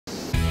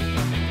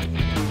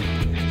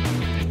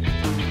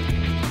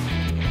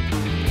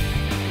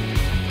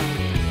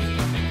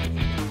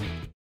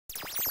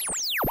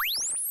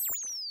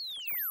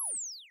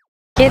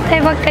携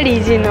帯ばっかり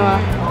いじるのは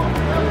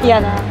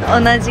嫌だ。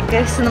同じ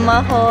くス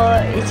マホを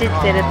いじっ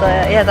てると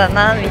嫌だ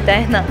なみた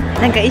いな、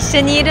なんか一緒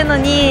にいるの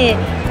に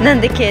な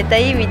んで携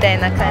帯みたい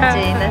な感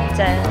じになっ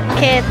ちゃう。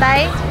携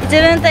帯、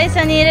自分と一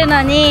緒にいる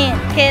のに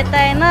携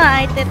帯の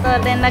相手と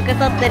連絡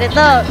取ってる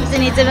と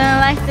別に自分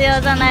は必要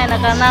じゃないの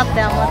かなっ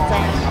て思っちゃ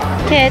い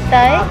ます。携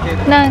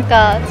帯なん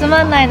かつ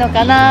まんないの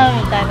かな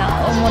みたい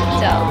な思っ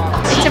ちゃう。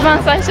一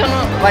番最初の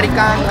割り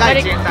勘が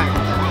1円単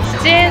位。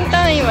1円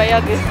単位は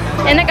嫌です。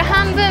なんか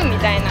半分み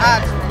たいな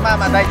まあ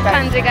まあ大体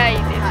感じがいい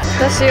で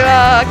す。私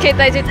は携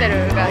帯いじって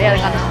るが嫌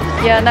か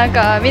な。いや、なん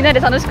かみんなで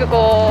楽しく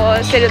こ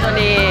うしてるの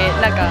に、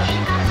なんか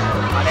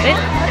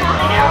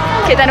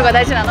携帯の方が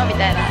大事なのみ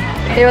たいな。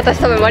私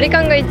多分割り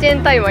勘が1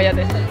円単位は嫌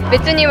です。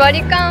別に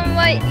割り勘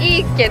はい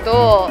いけ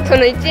ど、そ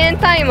の1円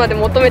単位まで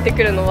求めて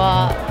くるの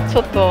はち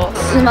ょっと。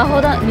スマ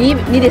ホだ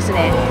 2です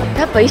ね。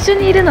やっぱ一緒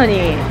にいるの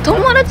に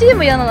友達で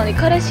も嫌なのに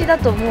彼氏だ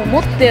と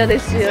もっと嫌で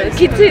すよ。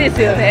きついで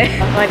すよね。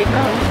割り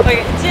勘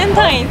1円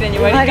単位以前に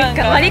割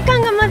り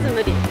勘がまず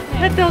無理。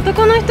だって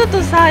男の人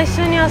とさ、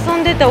一緒に遊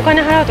んでてお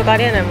金払うとかあ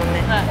りえないもん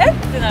ね。っ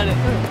てなる。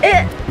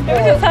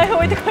財布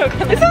置いてこよう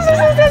かな。そう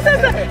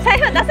財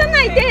布は出さ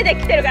ない体で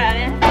来てるから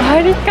ね。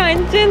割り勘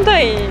1円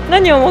単位、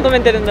何を求め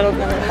てるんだろう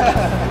かな。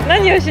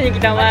何をしに来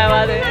た前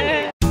ま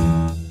で。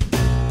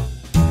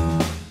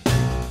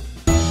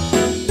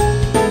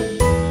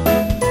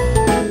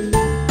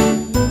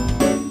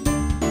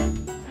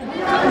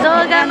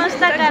動画の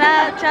下か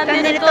らチャ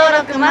ンネル登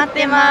録待っ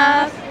て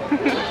ます。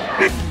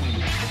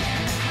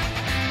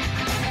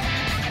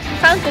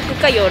韓国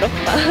かヨーロッ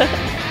パ。ロ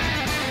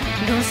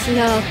シ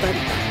アあたりだ。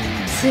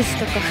スイス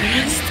とかフ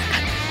ランスとか。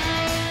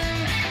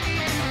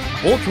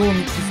東京ミ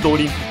ックスド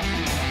リンク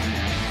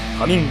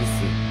カミングス